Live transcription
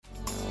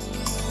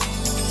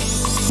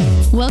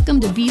Welcome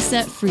to Be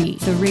Set Free,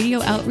 the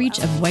radio outreach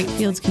of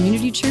Whitefields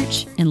Community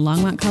Church in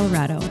Longmont,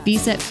 Colorado. Be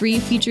Set Free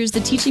features the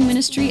teaching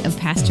ministry of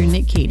Pastor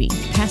Nick Cady.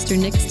 Pastor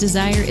Nick's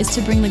desire is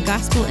to bring the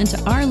gospel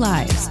into our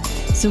lives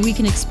so we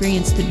can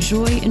experience the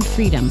joy and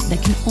freedom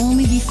that can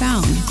only be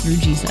found through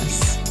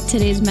Jesus.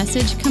 Today's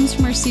message comes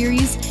from our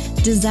series,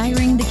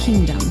 Desiring the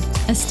Kingdom,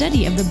 a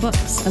study of the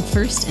books of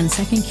 1st and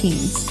 2nd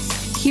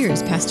Kings.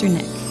 Here's Pastor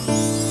Nick.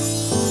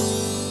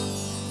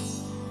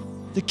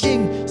 The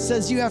king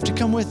says, you have to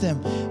come with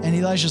him. And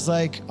Elijah's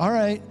like, all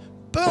right,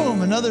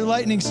 boom, another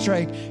lightning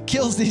strike,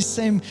 kills these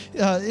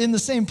in the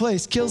same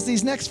place, kills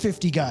these next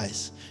 50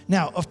 guys.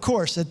 Now, of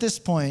course, at this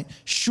point,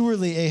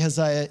 surely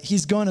Ahaziah,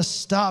 he's going to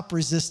stop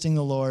resisting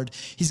the Lord.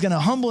 He's going to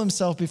humble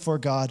himself before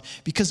God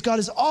because God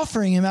is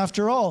offering him,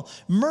 after all,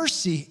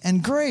 mercy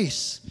and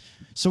grace.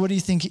 So what do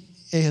you think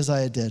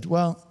Ahaziah did?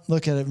 Well,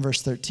 look at it in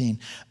verse 13.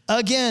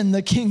 Again,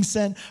 the king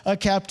sent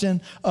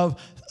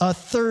a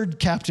third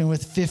captain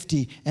with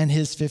 50 and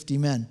his 50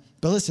 men.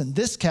 But listen,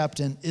 this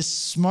captain is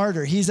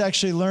smarter. He's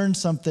actually learned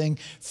something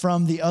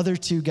from the other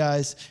two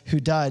guys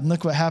who died. And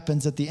look what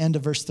happens at the end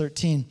of verse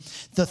 13.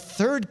 The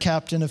third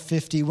captain of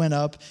 50 went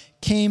up,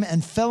 came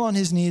and fell on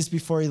his knees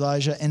before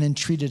Elijah and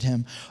entreated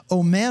him,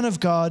 O man of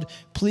God,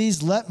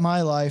 please let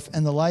my life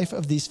and the life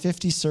of these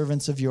 50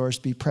 servants of yours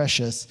be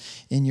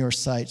precious in your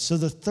sight. So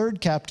the third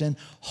captain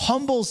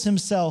humbles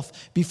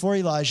himself before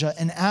Elijah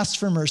and asks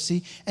for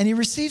mercy, and he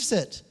receives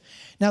it.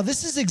 Now,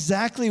 this is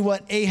exactly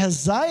what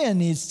Ahaziah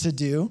needs to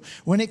do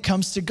when it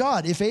comes to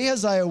God. If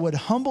Ahaziah would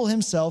humble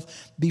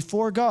himself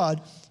before God,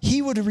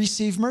 he would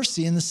receive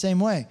mercy in the same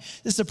way.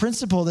 This is a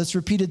principle that's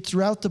repeated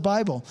throughout the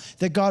Bible,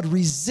 that God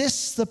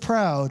resists the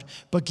proud,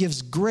 but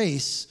gives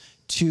grace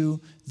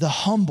to the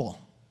humble.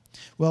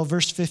 Well,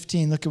 verse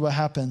 15, look at what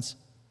happens.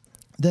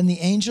 Then the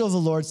angel of the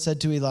Lord said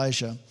to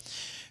Elijah,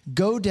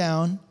 go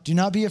down, do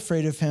not be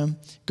afraid of him.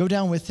 Go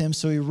down with him.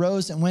 So he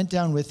rose and went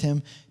down with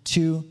him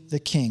to the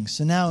king.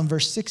 So now in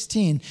verse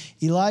 16,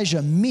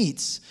 Elijah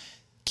meets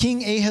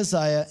King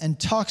Ahaziah and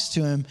talks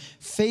to him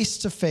face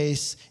to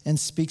face and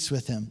speaks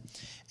with him.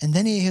 And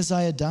then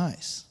Ahaziah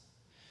dies.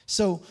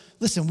 So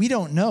listen, we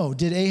don't know.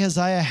 Did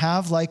Ahaziah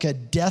have like a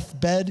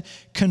deathbed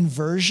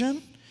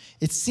conversion?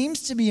 It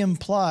seems to be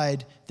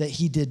implied that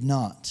he did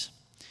not.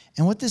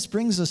 And what this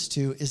brings us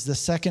to is the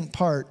second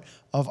part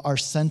of our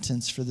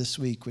sentence for this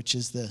week, which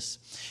is this.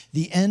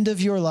 The end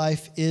of your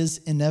life is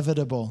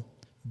inevitable,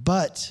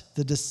 but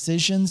the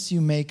decisions you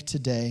make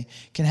today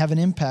can have an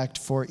impact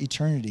for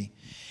eternity.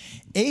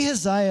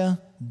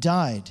 Ahaziah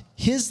died.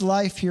 His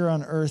life here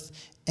on earth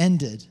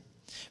ended.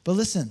 But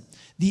listen,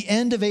 the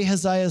end of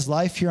Ahaziah's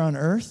life here on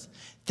earth,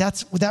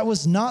 that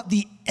was not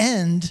the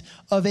end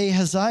of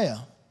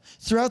Ahaziah.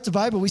 Throughout the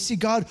Bible, we see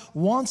God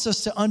wants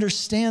us to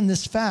understand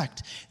this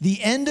fact.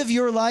 The end of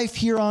your life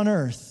here on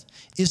earth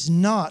is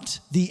not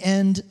the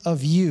end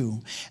of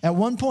you. At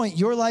one point,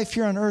 your life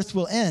here on earth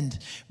will end,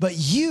 but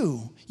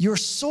you, your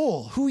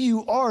soul, who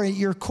you are at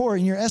your core,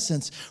 in your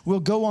essence, will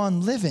go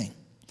on living.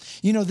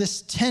 You know,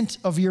 this tent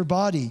of your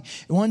body,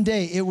 one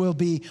day it will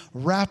be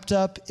wrapped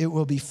up, it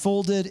will be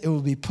folded, it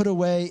will be put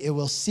away, it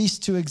will cease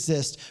to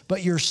exist,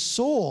 but your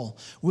soul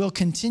will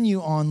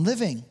continue on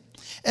living.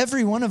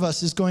 Every one of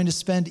us is going to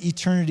spend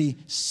eternity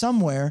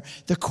somewhere.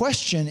 The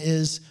question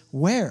is,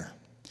 where?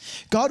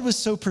 God was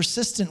so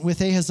persistent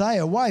with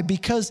Ahaziah. Why?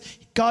 Because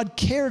God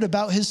cared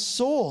about his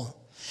soul.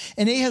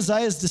 And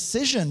Ahaziah's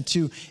decision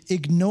to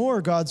ignore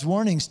God's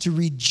warnings, to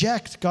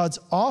reject God's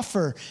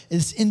offer,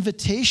 his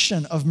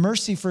invitation of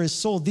mercy for his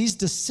soul, these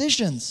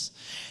decisions,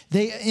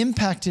 they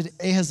impacted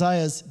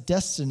Ahaziah's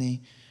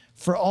destiny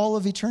for all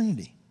of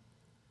eternity.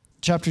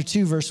 Chapter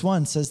 2, verse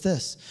 1 says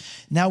this,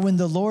 Now when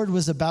the Lord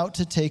was about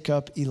to take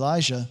up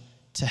Elijah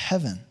to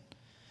heaven.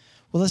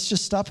 Well, let's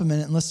just stop a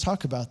minute and let's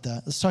talk about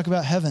that. Let's talk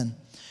about heaven.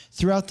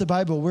 Throughout the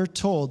Bible, we're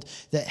told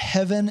that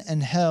heaven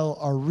and hell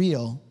are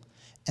real,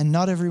 and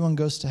not everyone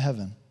goes to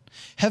heaven.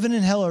 Heaven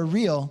and hell are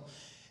real,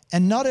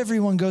 and not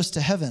everyone goes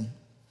to heaven.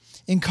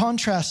 In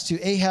contrast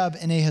to Ahab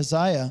and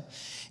Ahaziah,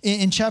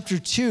 in chapter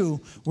 2,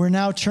 we're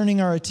now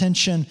turning our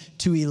attention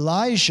to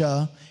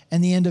Elijah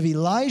and the end of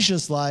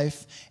Elijah's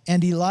life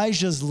and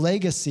Elijah's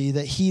legacy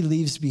that he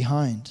leaves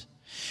behind.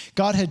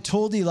 God had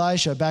told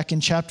Elijah back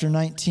in chapter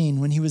 19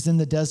 when he was in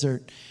the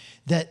desert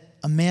that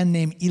a man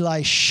named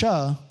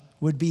Elisha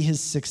would be his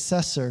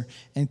successor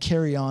and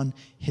carry on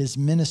his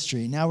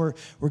ministry. Now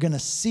we're going to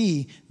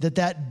see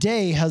that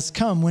day has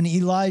come when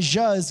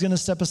Elijah is going to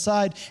step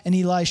aside and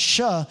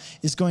Elisha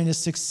is going to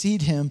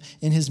succeed him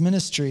in his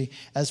ministry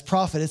as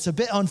prophet. It's a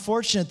bit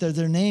unfortunate that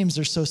their names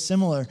are so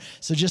similar.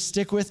 So just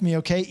stick with me,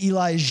 okay?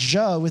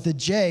 Elijah with a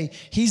J,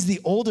 he's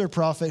the older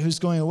prophet who's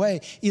going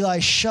away.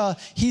 Elisha,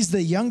 he's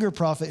the younger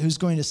prophet who's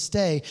going to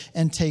stay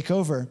and take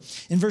over.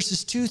 In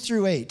verses 2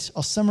 through 8,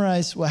 I'll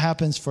summarize what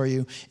happens for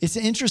you. It's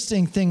an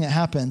interesting thing that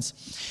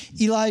happens.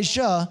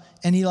 Elijah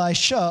and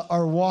Elisha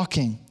are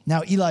walking.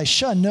 Now,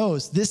 Elisha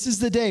knows this is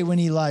the day when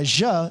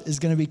Elijah is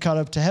going to be caught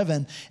up to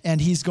heaven and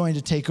he's going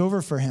to take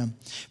over for him.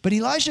 But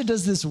Elijah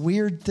does this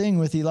weird thing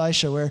with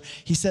Elisha where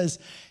he says,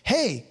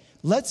 hey,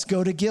 let's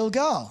go to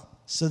Gilgal.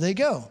 So they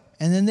go.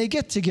 And then they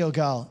get to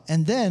Gilgal.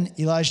 And then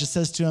Elijah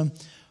says to him,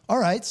 all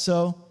right,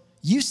 so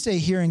you stay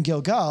here in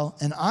Gilgal,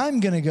 and I'm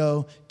going to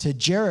go to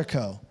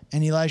Jericho.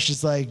 And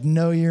Elisha's like,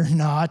 no, you're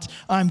not.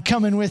 I'm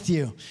coming with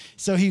you.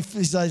 So he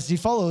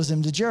follows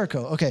him to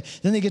Jericho. Okay,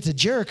 then they get to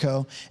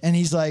Jericho, and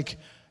he's like,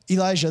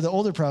 Elijah, the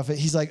older prophet,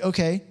 he's like,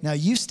 okay, now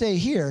you stay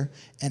here,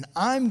 and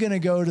I'm going to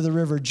go to the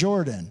river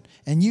Jordan.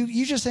 And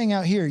you just hang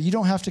out here. You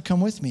don't have to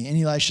come with me.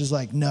 And Elisha's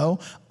like, no,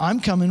 I'm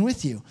coming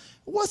with you.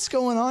 What's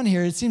going on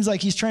here? It seems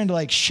like he's trying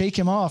to shake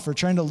him off or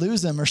trying to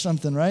lose him or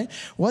something, right?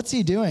 What's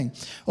he doing?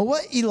 Well,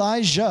 what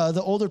Elijah,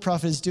 the older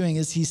prophet, is doing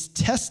is he's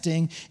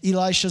testing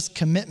Elisha's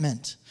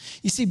commitment.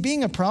 You see,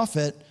 being a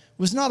prophet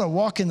was not a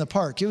walk in the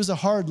park. It was a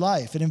hard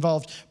life. It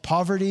involved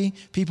poverty,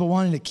 people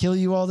wanting to kill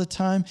you all the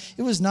time.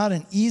 It was not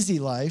an easy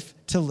life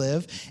to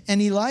live.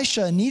 And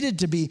Elisha needed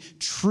to be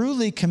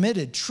truly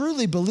committed,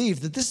 truly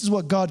believe that this is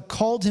what God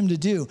called him to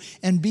do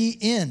and be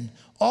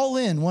all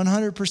in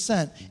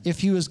 100% if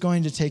he was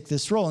going to take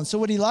this role. And so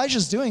what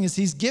Elijah's doing is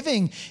he's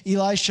giving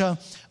Elisha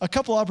a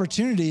couple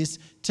opportunities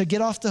to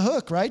get off the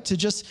hook, right? To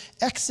just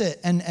exit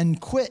and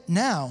quit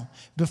now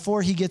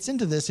before he gets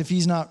into this if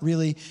he's not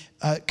really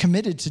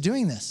committed to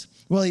doing this.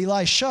 Well,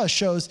 Elisha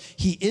shows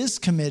he is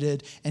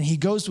committed, and he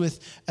goes with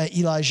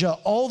Elijah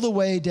all the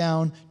way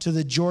down to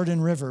the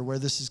Jordan River where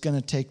this is going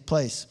to take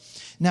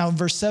place. Now, in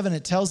verse 7,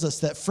 it tells us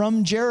that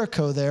from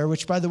Jericho there,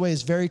 which, by the way,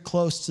 is very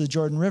close to the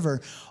Jordan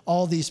River,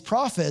 all these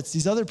prophets,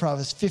 these other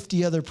prophets,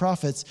 50 other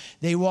prophets,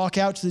 they walk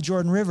out to the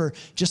Jordan River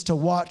just to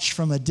watch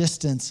from a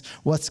distance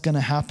what's going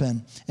to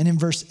happen. And in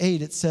verse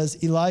 8, it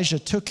says, Elijah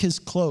took his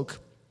cloak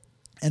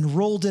and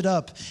rolled it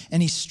up,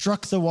 and he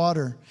struck the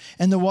water.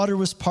 And the water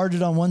was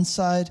parted on one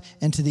side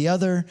and to the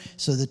other,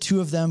 so the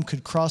two of them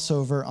could cross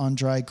over on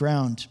dry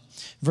ground.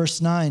 Verse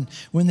 9,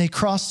 when they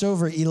crossed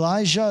over,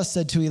 Elijah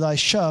said to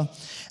Elisha,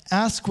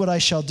 ask what I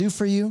shall do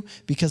for you,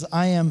 because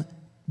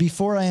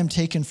before I am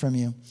taken from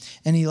you.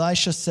 And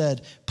Elisha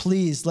said,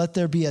 please let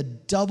there be a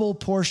double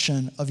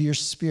portion of your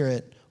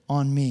spirit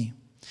on me.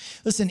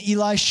 Listen,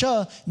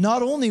 Elisha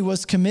not only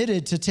was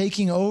committed to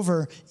taking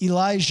over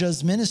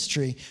Elijah's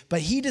ministry, but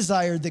he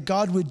desired that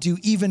God would do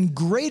even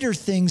greater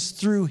things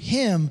through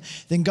him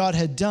than God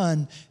had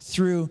done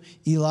through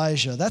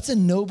Elijah. That's a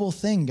noble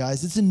thing,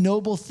 guys. It's a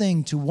noble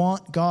thing to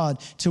want God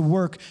to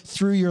work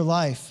through your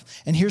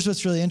life. And here's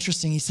what's really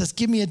interesting. He says,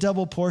 give me a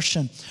double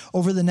portion.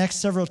 Over the next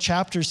several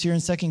chapters here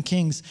in 2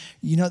 Kings,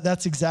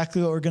 that's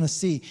exactly what we're going to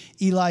see.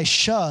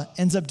 Elisha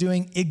ends up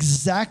doing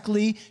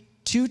exactly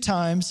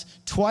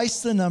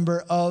twice the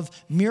number of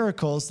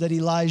miracles that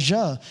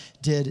Elijah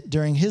did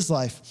during his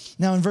life.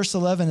 Now in verse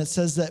 11, it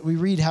says that we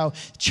read how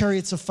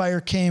chariots of fire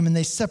came and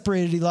they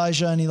separated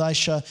Elijah and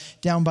Elisha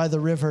down by the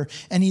river.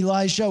 And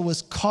Elijah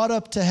was caught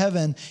up to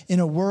heaven in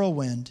a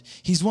whirlwind.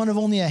 He's one of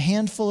only a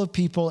handful of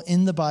people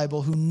in the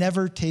Bible who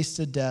never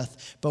tasted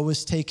death, but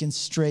was taken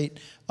straight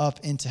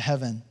up into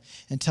heaven.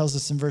 And tells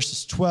us in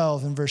verses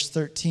 12 and verse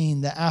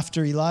 13 that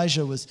after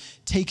Elijah was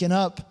taken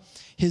up,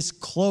 his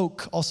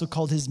cloak, also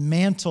called his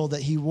mantle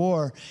that he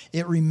wore,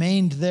 it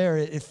remained there.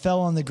 It fell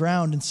on the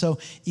ground. And so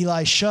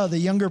Elisha, the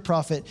younger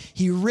prophet,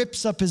 he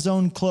rips up his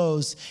own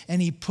clothes and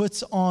he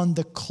puts on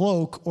the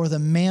cloak or the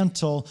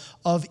mantle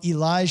of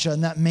Elijah.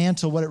 And that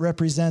mantle, what it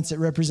represents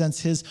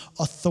his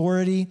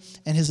authority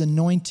and his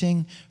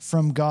anointing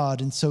from God.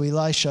 And so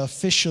Elisha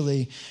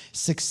officially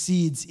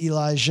succeeds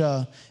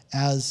Elijah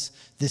as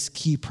this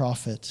key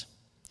prophet.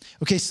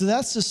 Okay, so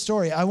that's the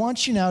story. I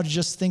want you now to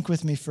just think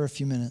with me for a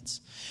few minutes.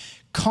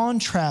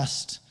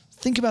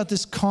 Think about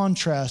this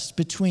contrast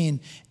between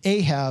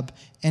Ahab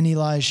and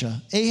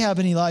Elijah. Ahab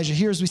and Elijah,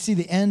 here as we see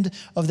the end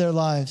of their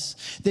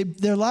lives.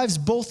 Their lives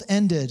both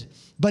ended,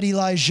 but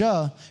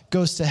Elijah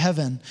goes to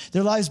heaven.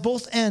 Their lives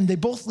both end. They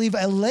both leave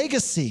a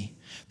legacy.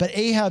 But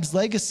Ahab's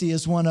legacy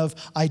is one of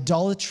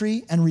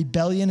idolatry and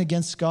rebellion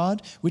against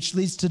God, which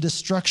leads to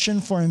destruction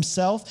for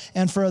himself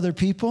and for other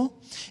people.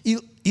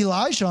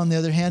 Elijah, on the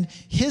other hand,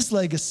 his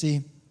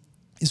legacy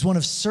is one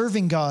of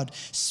serving God,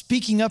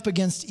 speaking up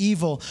against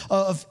evil,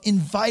 of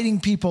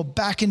inviting people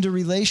back into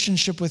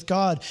relationship with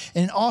God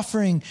and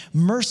offering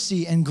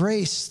mercy and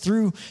grace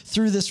through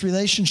this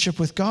relationship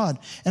with God.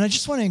 And I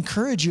just want to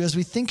encourage you as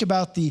we think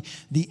about the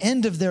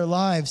end of their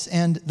lives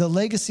and the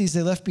legacies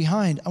they left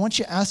behind, I want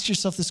you to ask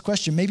yourself this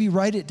question. Maybe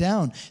write it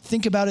down.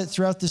 Think about it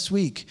throughout this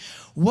week.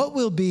 What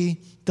will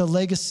be the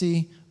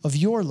legacy of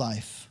your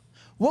life?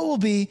 What will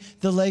be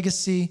the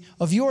legacy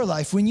of your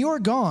life? When you're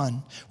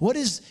gone, what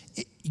is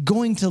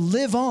going to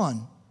live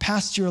on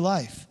past your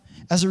life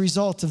as a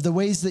result of the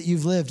ways that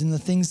you've lived and the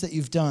things that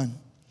you've done?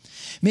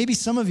 Maybe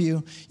some of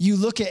you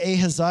look at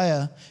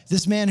Ahaziah,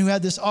 this man who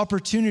had this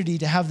opportunity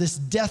to have this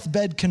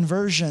deathbed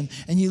conversion,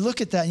 and you look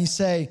at that and you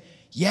say,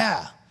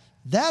 yeah,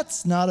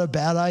 that's not a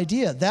bad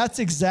idea. That's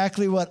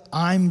exactly what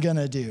I'm going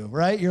to do,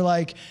 right? You're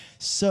like,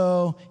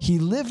 so he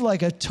lived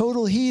like a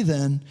total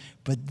heathen,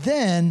 but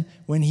then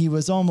when he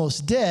was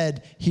almost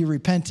dead, he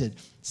repented.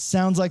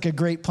 Sounds like a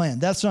great plan.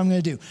 That's what I'm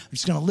going to do. I'm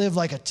just going to live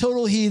like a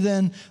total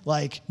heathen,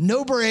 like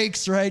no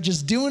breaks, right?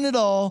 Just doing it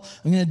all.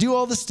 I'm going to do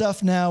all the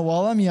stuff now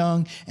while I'm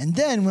young. And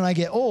then when I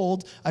get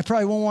old, I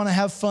probably won't want to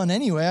have fun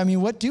anyway. I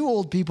mean, what do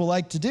old people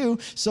like to do?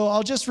 So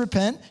I'll just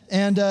repent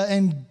and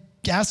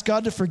ask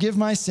God to forgive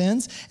my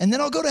sins, and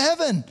then I'll go to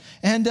heaven,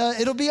 and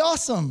it'll be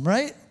awesome,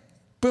 right?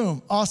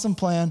 Boom, awesome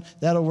plan.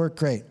 That'll work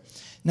great.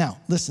 Now,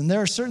 listen,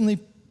 there are certainly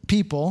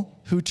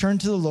people who turn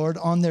to the Lord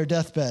on their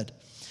deathbed,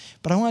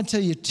 but I want to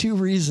tell you 2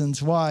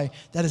 reasons why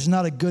that is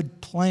not a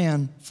good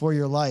plan for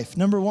your life.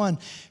 Number 1,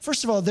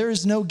 first of all, there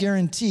is no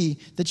guarantee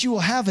that you will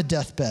have a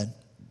deathbed.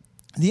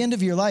 The end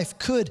of your life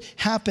could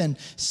happen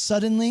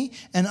suddenly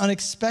and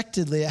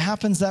unexpectedly. It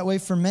happens that way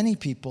for many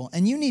people.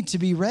 And you need to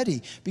be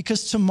ready,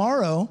 because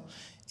tomorrow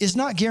is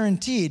not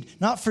guaranteed,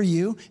 not for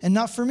you and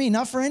not for me,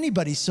 not for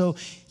anybody. So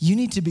you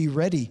need to be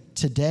ready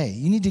today.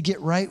 You need to get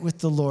right with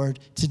the Lord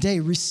today.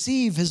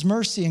 Receive his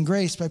mercy and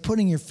grace by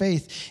putting your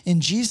faith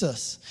in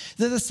Jesus.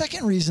 The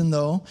second reason,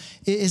 though,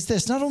 is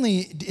this. Not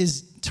only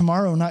is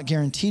tomorrow not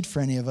guaranteed for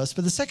any of us,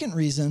 but the second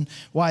reason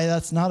why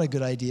that's not a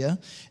good idea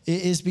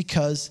is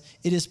because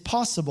it is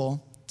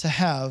possible to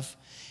have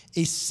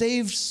a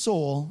saved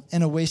soul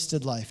and a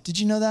wasted life. Did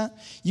you know that?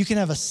 You can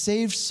have a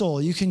saved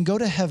soul. You can go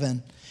to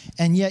heaven,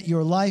 and yet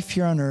your life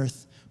here on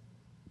earth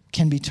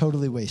can be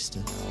totally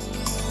wasted.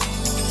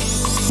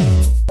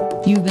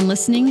 You've been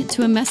listening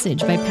to a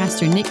message by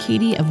Pastor Nick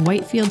Cady of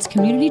Whitefields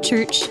Community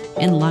Church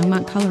in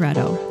Longmont,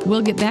 Colorado.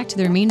 We'll get back to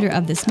the remainder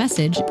of this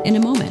message in a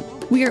moment.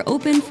 We are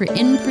open for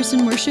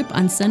in-person worship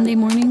on Sunday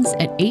mornings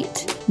at 8,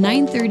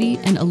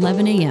 9:30, and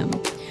 11 a.m.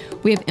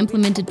 We have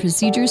implemented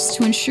procedures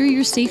to ensure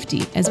your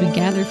safety as we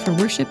gather for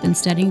worship and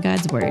studying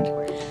God's Word.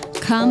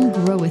 Come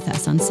grow with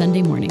us on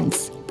Sunday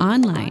mornings,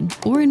 online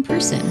or in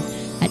person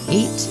at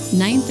 8,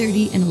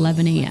 9:30, and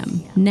 11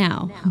 a.m.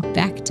 Now,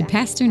 back to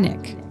Pastor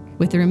Nick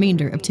with the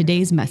remainder of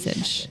today's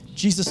message.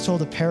 Jesus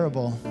told a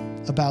parable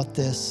about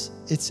this.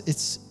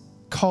 It's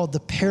called the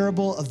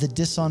parable of the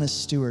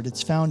dishonest steward.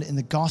 It's found in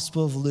the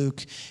Gospel of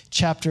Luke,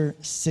 chapter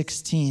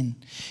 16.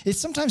 It's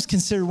sometimes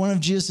considered one of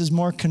Jesus'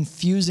 more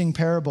confusing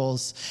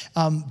parables,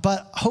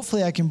 but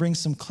hopefully I can bring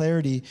some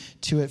clarity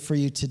to it for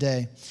you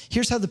today.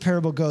 Here's how the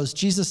parable goes.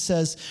 Jesus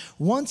says,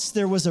 once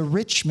there was a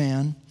rich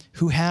man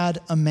who had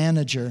a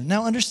manager.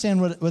 Now understand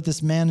what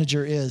this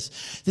manager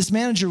is. This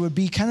manager would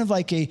be kind of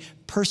like a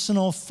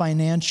personal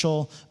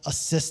financial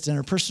assistant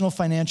or personal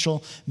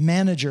financial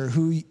manager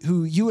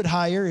who you would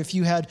hire if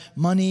you had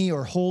money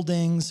or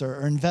holdings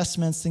or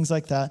investments, things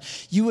like that.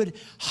 You would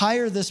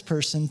hire this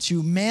person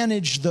to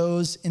manage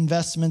those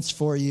investments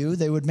for you.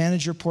 They would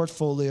manage your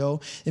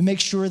portfolio and make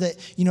sure that,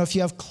 if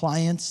you have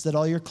clients, that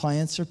all your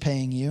clients are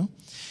paying you.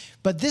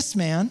 But this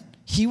man,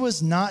 he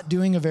was not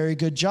doing a very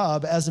good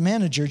job as a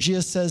manager.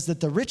 Jesus says that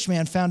the rich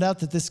man found out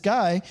that this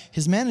guy,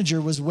 his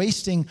manager, was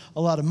wasting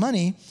a lot of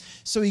money.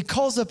 So he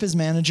calls up his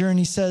manager and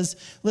he says,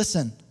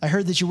 listen, I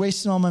heard that you're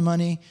wasting all my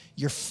money.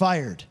 You're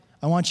fired.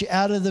 I want you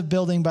out of the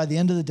building by the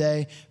end of the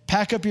day.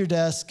 Pack up your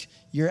desk.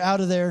 You're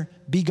out of there.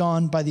 Be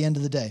gone by the end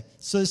of the day.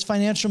 So this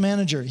financial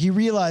manager, he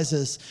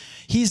realizes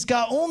he's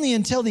got only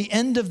until the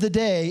end of the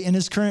day in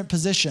his current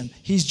position.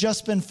 He's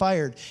just been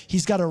fired.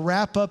 He's got to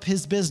wrap up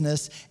his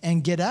business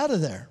and get out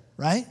of there.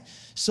 Right?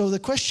 So the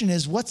question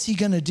is, what's he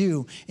going to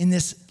do in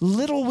this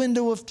little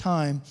window of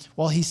time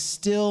while he's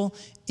still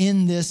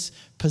in this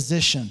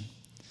position?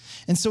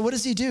 And so what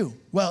does he do?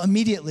 Well,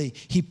 immediately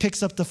he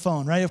picks up the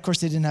phone, right? Of course,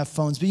 they didn't have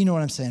phones, but you know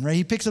what I'm saying, right?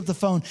 He picks up the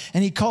phone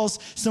and he calls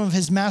some of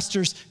his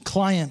master's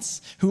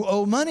clients who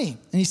owe money.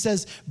 And he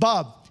says,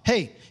 Bob,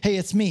 hey,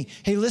 it's me.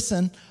 Hey,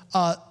 listen,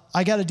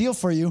 I got a deal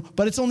for you,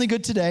 but it's only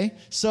good today.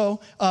 So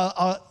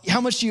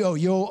how much do you owe?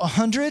 You owe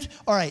 100?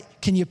 All right,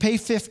 can you pay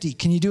 50?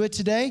 Can you do it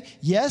today?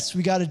 Yes,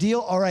 we got a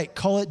deal. All right,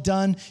 call it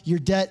done. Your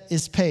debt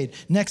is paid.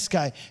 Next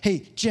guy,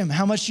 hey, Jim,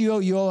 how much do you owe?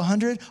 You owe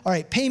 100? All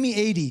right, pay me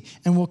 80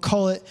 and we'll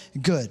call it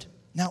good.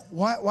 Now,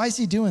 why is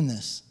he doing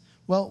this?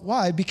 Well,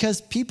 why?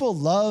 Because people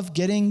love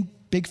getting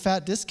big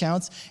fat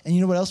discounts. And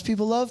you know what else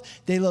people love?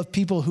 They love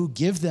people who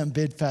give them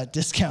big fat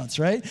discounts,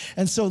 right?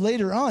 And so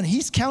later on,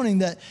 he's counting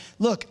that,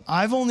 look,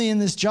 I've only in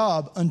this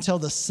job until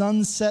the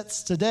sun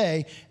sets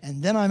today,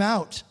 and then I'm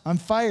out. I'm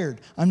fired.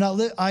 I'm not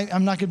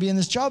going to be in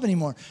this job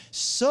anymore.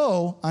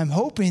 So I'm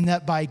hoping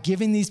that by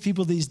giving these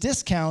people these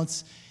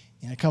discounts,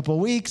 in a couple of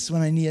weeks,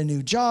 when I need a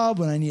new job,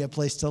 when I need a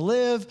place to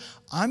live,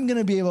 I'm going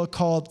to be able to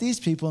call up these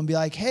people and be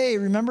like, hey,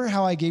 remember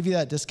how I gave you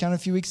that discount a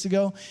few weeks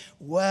ago?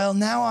 Well,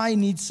 now I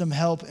need some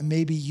help and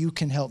maybe you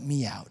can help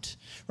me out,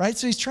 right?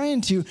 So he's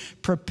trying to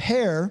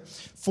prepare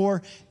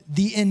for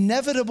the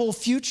inevitable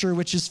future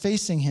which is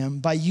facing him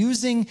by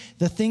using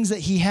the things that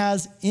he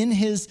has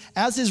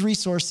as his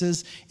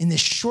resources in this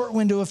short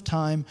window of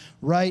time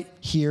right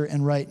here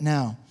and right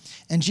now.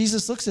 And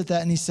Jesus looks at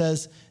that and he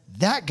says,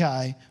 that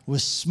guy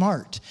was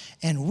smart.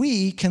 And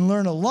we can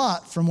learn a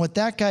lot from what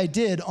that guy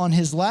did on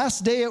his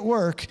last day at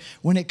work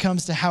when it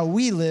comes to how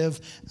we live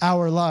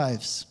our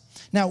lives.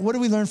 Now, what do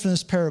we learn from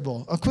this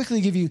parable? I'll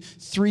quickly give you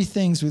 3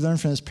 things we learn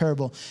from this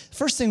parable.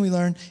 First thing we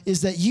learn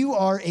is that you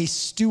are a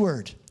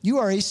steward. You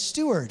are a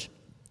steward.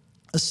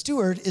 A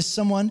steward is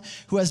someone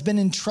who has been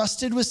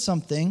entrusted with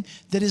something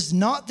that is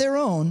not their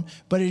own,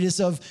 but it is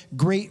of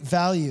great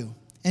value.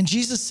 And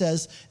Jesus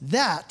says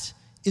that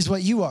is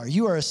what you are.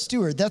 You are a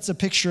steward. That's a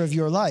picture of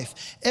your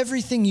life.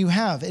 Everything you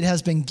have, it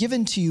has been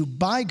given to you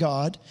by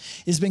God,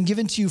 has been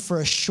given to you for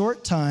a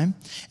short time,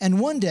 and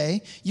one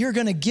day you're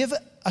going to give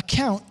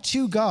account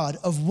to God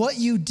of what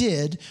you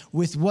did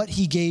with what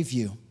he gave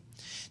you.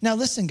 Now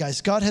listen, guys,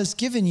 God has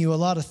given you a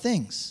lot of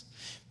things.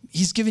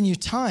 He's given you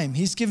time.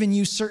 He's given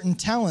you certain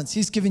talents.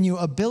 He's given you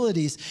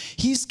abilities.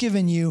 He's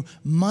given you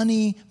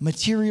money,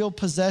 material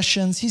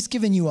possessions. He's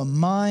given you a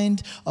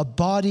mind, a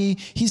body.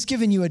 He's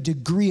given you a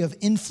degree of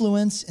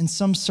influence in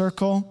some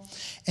circle.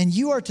 And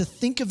you are to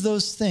think of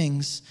those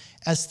things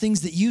as things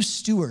that you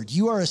steward.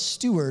 You are a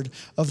steward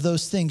of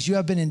those things. You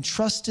have been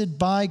entrusted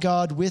by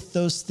God with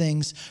those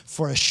things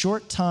for a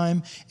short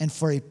time and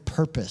for a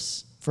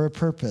purpose.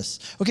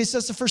 Okay, so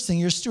that's the first thing.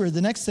 You're a steward.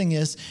 The next thing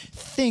is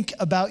think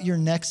about your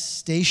next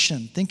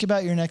station. Think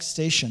about your next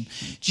station.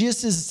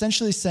 Jesus is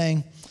essentially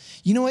saying,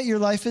 you know what your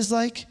life is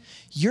like?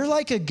 You're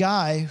like a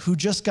guy who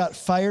just got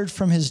fired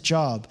from his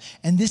job,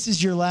 and this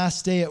is your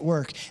last day at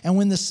work. And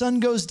when the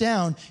sun goes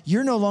down,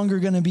 you're no longer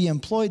going to be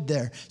employed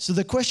there. So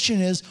the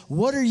question is,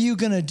 what are you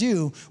going to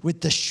do with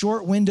the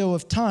short window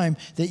of time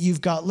that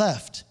you've got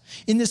left?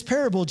 In this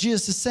parable,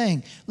 Jesus is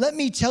saying, let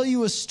me tell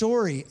you a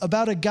story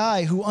about a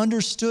guy who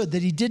understood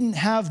that he didn't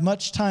have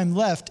much time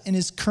left in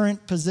his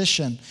current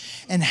position,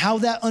 and how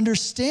that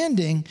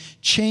understanding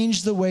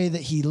changed the way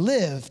that he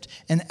lived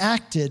and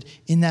acted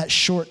in that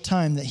short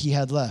time that he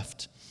had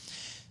left.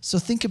 So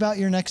think about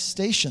your next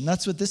station.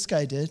 That's what this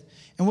guy did.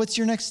 And what's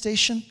your next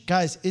station?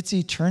 Guys, it's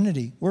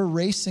eternity. We're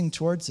racing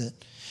towards it.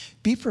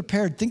 Be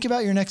prepared. Think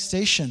about your next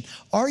station.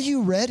 Are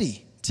you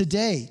ready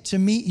today to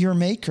meet your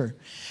maker?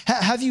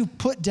 Have you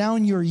put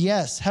down your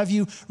yes? Have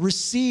you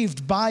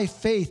received by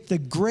faith the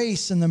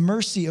grace and the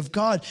mercy of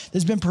God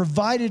that's been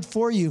provided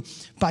for you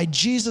by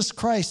Jesus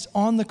Christ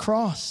on the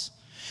cross?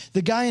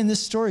 The guy in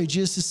this story,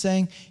 Jesus is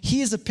saying,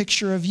 he is a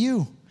picture of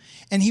you.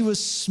 And he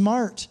was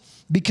smart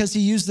because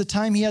he used the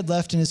time he had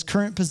left in his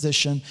current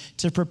position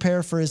to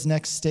prepare for his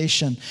next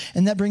station.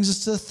 And that brings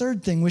us to the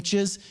third thing, which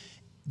is,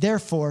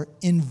 therefore,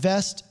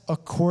 invest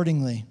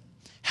accordingly.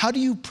 How do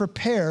you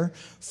prepare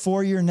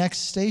for your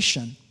next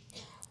station?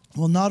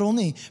 Well, not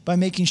only by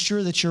making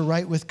sure that you're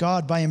right with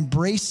God, by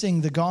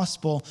embracing the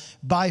gospel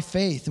by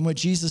faith and what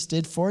Jesus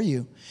did for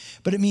you,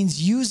 but it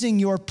means using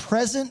your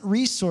present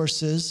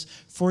resources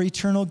for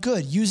eternal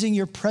good, using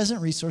your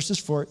present resources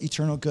for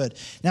eternal good.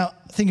 Now,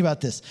 think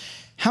about this.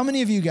 How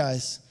many of you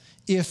guys,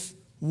 if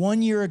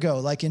 1 year ago,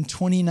 like in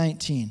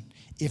 2019,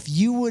 if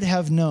you would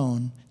have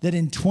known that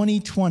in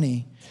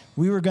 2020,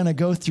 we were going to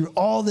go through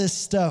all this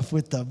stuff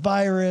with the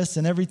virus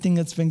and everything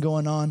that's been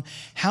going on,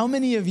 how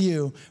many of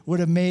you would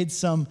have made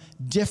some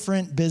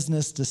different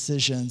business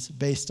decisions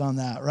based on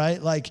that,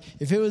 right? Like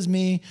if it was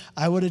me,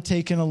 I would have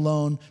taken a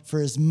loan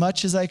for as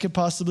much as I could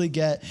possibly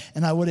get,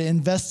 and I would have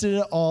invested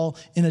it all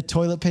in a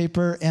toilet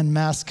paper and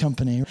mask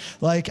company.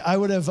 Like I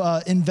would have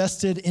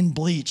invested in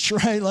bleach,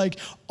 right? Like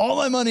all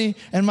my money,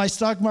 and my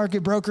stock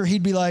market broker,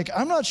 he'd be like,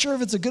 I'm not sure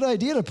if it's a good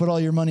idea to put all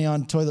your money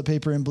on toilet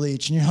paper and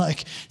bleach. And you're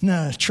like,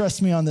 no,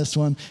 trust me on this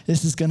one.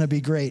 This is going to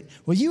be great.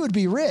 Well, you would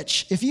be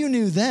rich. If you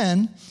knew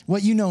then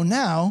what you know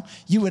now,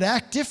 you would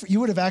act different. You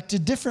would have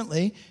acted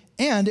differently,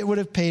 and it would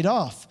have paid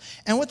off.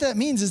 And what that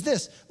means is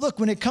this. Look,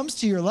 when it comes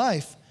to your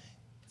life,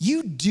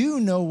 you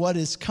do know what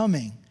is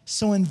coming.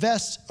 So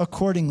invest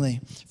accordingly.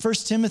 1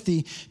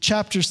 Timothy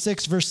chapter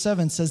 6, verse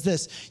 7 says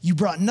this, you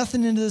brought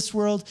nothing into this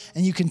world,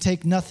 and you can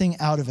take nothing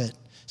out of it.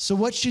 So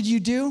what should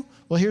you do?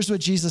 Well, here's what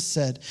Jesus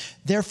said.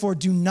 Therefore,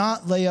 do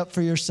not lay up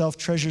for yourself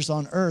treasures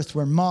on earth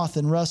where moth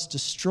and rust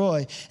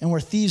destroy and where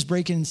thieves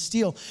break in and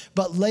steal,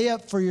 but lay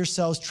up for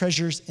yourselves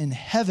treasures in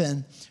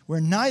heaven where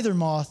neither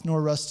moth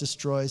nor rust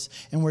destroys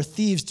and where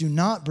thieves do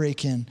not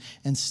break in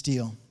and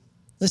steal.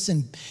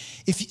 Listen,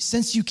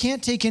 since you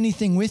can't take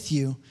anything with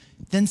you,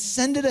 then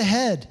send it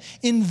ahead.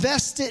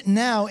 Invest it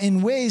now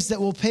in ways that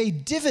will pay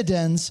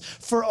dividends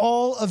for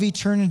all of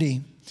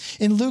eternity.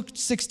 In Luke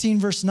 16,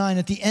 verse 9,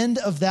 at the end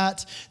of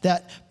that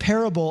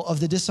parable of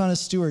the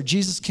dishonest steward,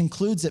 Jesus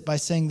concludes it by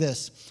saying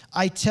this,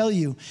 I tell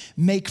you,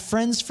 make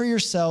friends for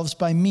yourselves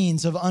by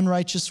means of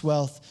unrighteous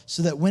wealth,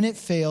 so that when it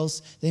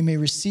fails, they may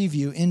receive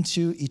you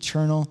into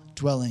eternal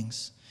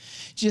dwellings.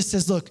 Jesus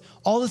says, look,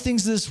 all the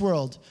things of this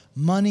world,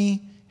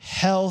 money,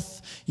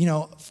 health,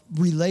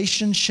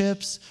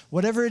 relationships,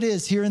 whatever it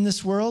is here in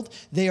this world,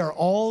 they are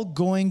all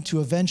going to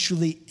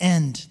eventually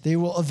end. They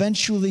will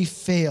eventually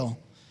fail.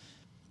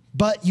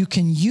 But you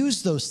can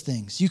use those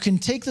things. You can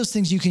take those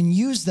things, you can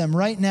use them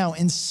right now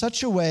in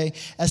such a way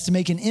as to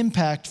make an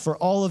impact for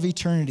all of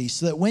eternity.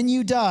 So that when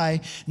you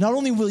die, not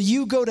only will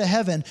you go to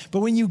heaven,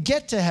 but when you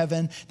get to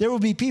heaven, there will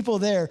be people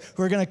there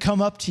who are going to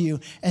come up to you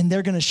and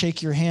they're going to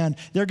shake your hand.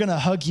 They're going to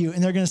hug you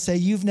and they're going to say,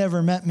 you've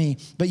never met me,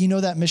 but you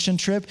know that mission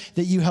trip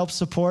that you helped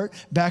support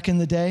back in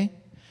the day?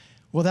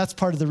 Well, that's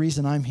part of the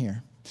reason I'm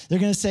here. They're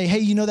going to say, hey,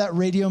 you know that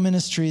radio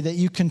ministry that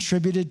you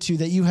contributed to,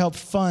 that you helped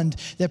fund,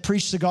 that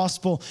preached the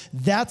gospel?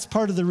 That's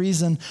part of the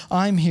reason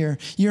I'm here.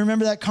 You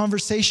remember that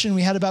conversation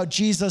we had about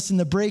Jesus in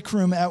the break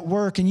room at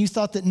work, and you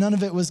thought that none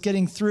of it was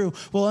getting through?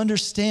 Well,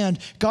 understand,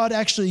 God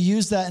actually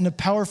used that in a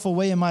powerful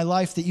way in my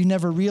life that you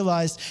never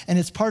realized, and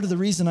it's part of the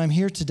reason I'm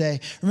here today.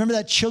 Remember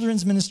that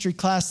children's ministry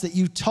class that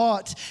you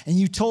taught, and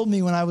you told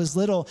me when I was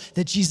little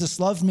that Jesus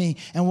loved me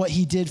and what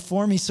he did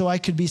for me so I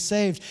could be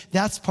saved?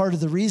 That's part of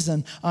the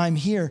reason I'm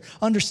here.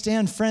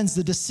 Understand, friends,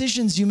 the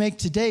decisions you make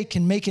today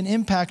can make an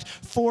impact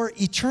for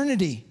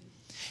eternity.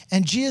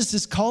 And Jesus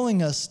is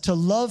calling us to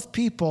love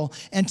people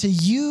and to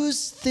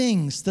use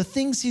things, the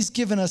things he's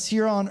given us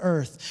here on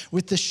earth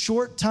with the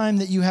short time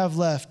that you have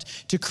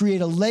left, to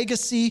create a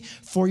legacy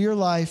for your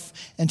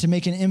life and to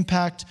make an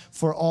impact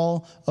for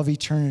all of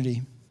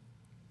eternity.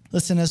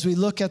 Listen, as we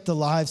look at the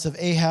lives of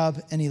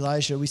Ahab and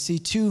Elijah, we see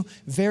two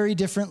very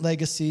different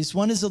legacies.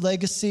 One is a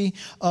legacy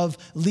of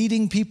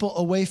leading people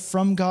away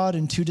from God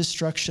and to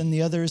destruction.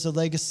 The other is a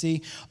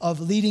legacy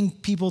of leading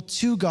people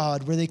to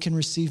God where they can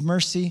receive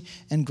mercy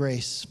and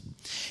grace.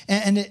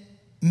 And it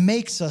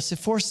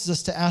forces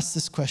us to ask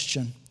this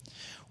question: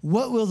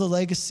 what will the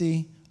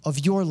legacy of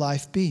your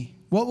life be?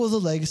 What will the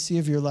legacy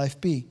of your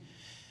life be?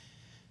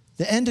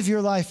 The end of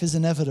your life is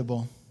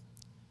inevitable.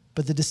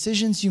 But the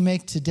decisions you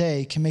make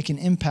today can make an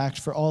impact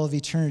for all of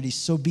eternity.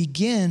 So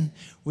begin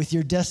with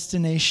your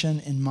destination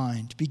in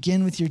mind.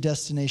 Begin with your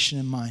destination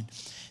in mind.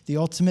 The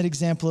ultimate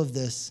example of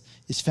this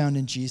is found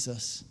in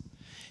Jesus.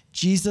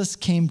 Jesus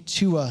came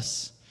to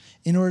us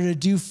in order to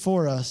do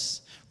for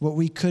us what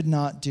we could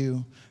not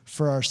do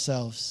for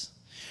ourselves.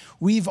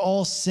 We've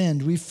all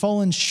sinned. We've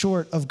fallen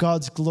short of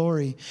God's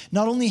glory.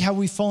 Not only have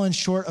we fallen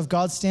short of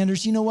God's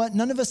standards, you know what?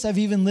 None of us have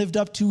even lived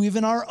up to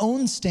even our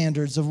own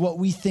standards of what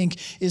we think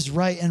is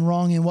right and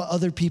wrong and what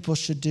other people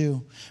should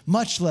do,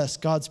 much less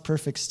God's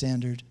perfect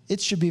standard. It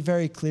should be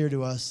very clear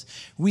to us.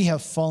 We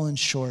have fallen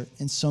short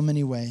in so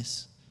many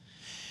ways.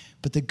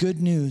 But the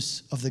good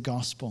news of the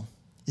gospel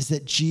is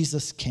that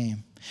Jesus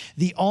came.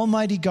 The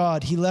Almighty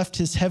God, he left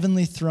his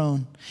heavenly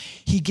throne.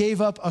 He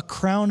gave up a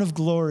crown of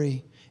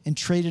glory and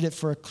traded it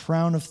for a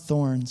crown of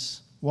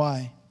thorns.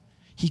 Why?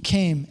 He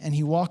came and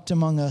he walked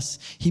among us.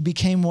 He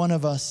became one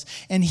of us.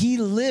 And he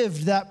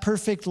lived that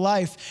perfect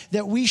life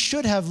that we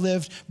should have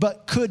lived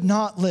but could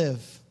not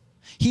live.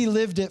 He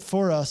lived it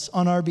for us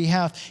on our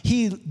behalf.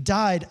 He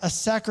died a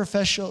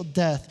sacrificial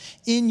death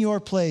in your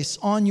place,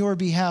 on your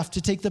behalf,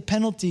 to take the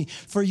penalty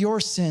for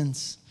your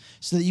sins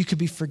so that you could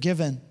be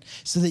forgiven,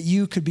 so that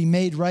you could be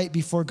made right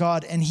before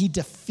God. And he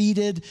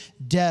defeated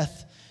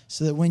death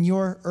so that when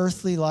your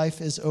earthly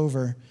life is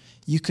over,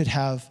 you could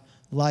have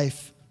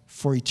life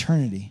for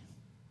eternity.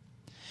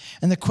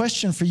 And the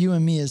question for you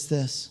and me is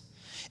this: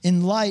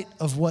 in light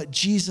of what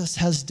Jesus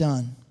has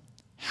done,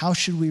 how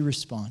should we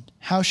respond?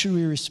 How should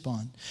we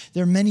respond?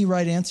 There are many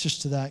right answers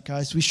to that,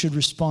 guys. We should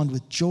respond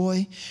with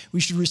joy. We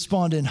should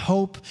respond in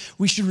hope.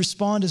 We should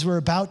respond, as we're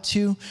about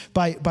to,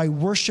 by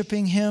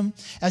worshiping him.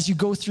 As you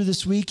go through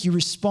this week, you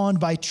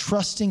respond by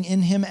trusting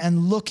in him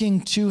and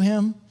looking to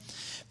him.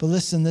 But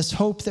listen, this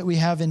hope that we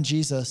have in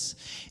Jesus,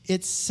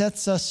 it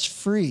sets us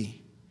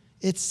free.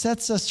 It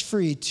sets us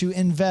free to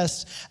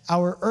invest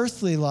our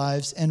earthly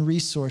lives and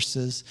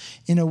resources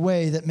in a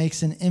way that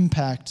makes an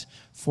impact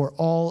for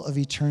all of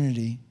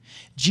eternity.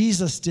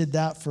 Jesus did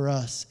that for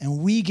us, and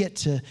we get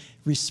to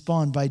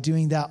respond by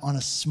doing that on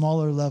a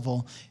smaller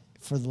level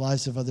for the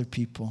lives of other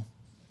people.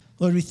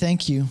 Lord, we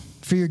thank you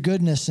for your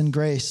goodness and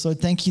grace. Lord,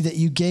 thank you that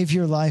you gave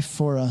your life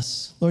for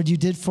us. Lord, you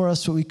did for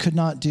us what we could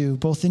not do,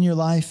 both in your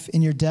life,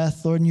 in your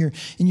death, Lord,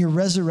 in your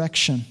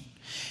resurrection.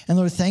 And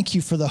Lord, thank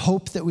you for the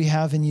hope that we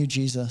have in you,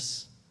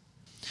 Jesus.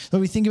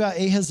 Lord, we think about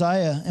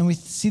Ahaziah, and we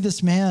see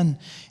this man,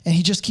 and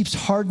he just keeps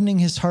hardening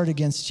his heart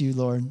against you,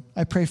 Lord.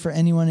 I pray for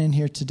anyone in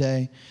here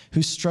today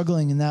who's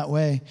struggling in that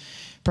way.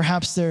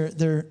 Perhaps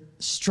they're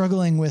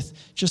struggling with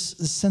just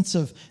the sense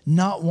of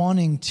not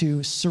wanting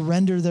to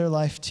surrender their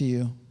life to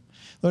you.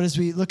 Lord, as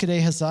we look at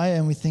Ahaziah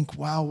and we think,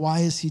 wow, why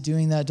is he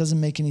doing that? It doesn't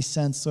make any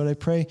sense. Lord, I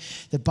pray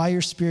that by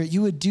your Spirit,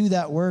 you would do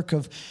that work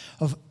of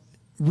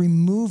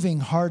removing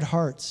hard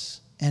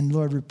hearts and,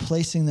 Lord,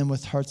 replacing them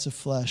with hearts of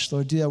flesh.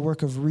 Lord, do that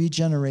work of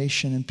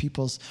regeneration in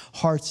people's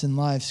hearts and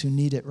lives who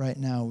need it right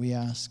now, we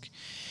ask.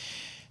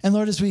 And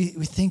Lord, as we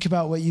think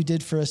about what you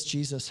did for us,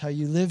 Jesus, how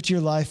you lived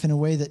your life in a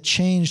way that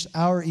changed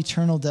our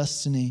eternal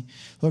destiny,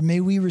 Lord,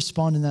 may we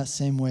respond in that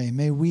same way.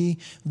 May we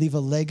leave a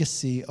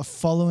legacy of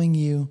following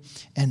you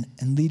and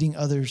leading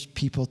other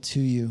people to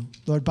you.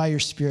 Lord, by your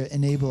Spirit,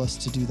 enable us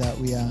to do that,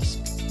 we ask.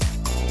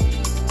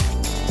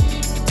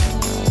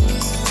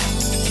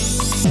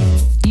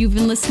 You've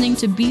been listening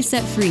to Be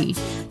Set Free,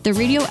 the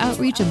radio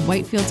outreach of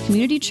Whitefields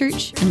Community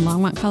Church in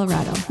Longmont,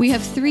 Colorado. We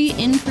have 3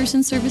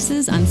 in-person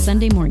services on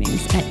Sunday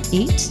mornings at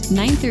 8,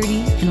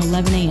 9:30, and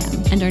 11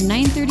 a.m. And our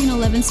 9:30 and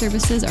 11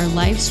 services are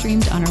live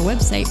streamed on our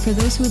website for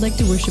those who would like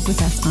to worship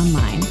with us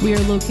online. We are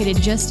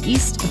located just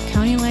east of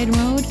County Line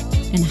Road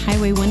and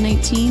Highway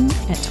 119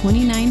 at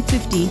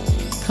 2950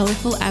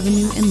 Colorful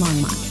Avenue in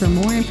Longmont. For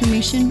more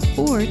information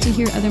or to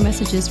hear other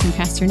messages from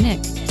Pastor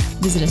Nick,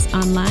 visit us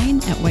online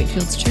at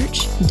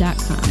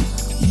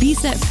whitefieldschurch.com. Be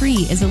Set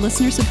Free is a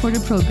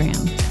listener-supported program.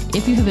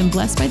 If you have been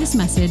blessed by this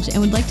message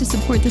and would like to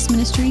support this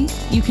ministry,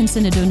 you can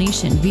send a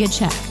donation via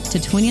check to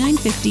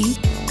 2950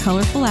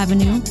 Colorful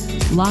Avenue,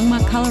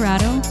 Longmont,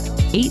 Colorado,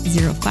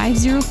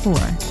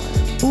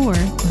 80504, or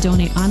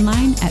donate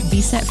online at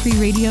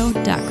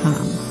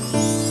besetfreeradio.com.